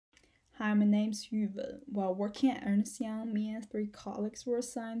Hi, my name's Yuwen. While working at Ernst Young, me and three colleagues were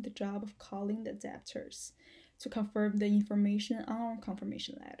assigned the job of calling the adapters to confirm the information on our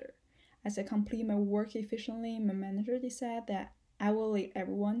confirmation letter. As I complete my work efficiently, my manager decided that I will lead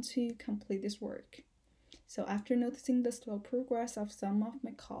everyone to complete this work. So after noticing the slow progress of some of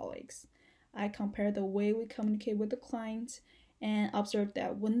my colleagues, I compared the way we communicate with the client and observed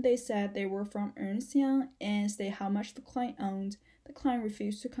that when they said they were from Ernst Young and stated how much the client owned, the client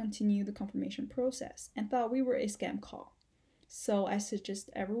refused to continue the confirmation process and thought we were a scam call. So I suggest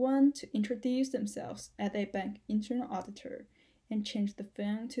everyone to introduce themselves as a bank internal auditor and change the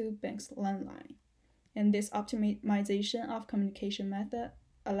phone to bank's landline. And this optimization of communication method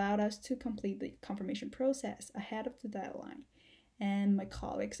allowed us to complete the confirmation process ahead of the deadline. And my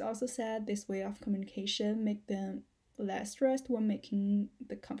colleagues also said this way of communication make them less stressed when making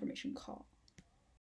the confirmation call.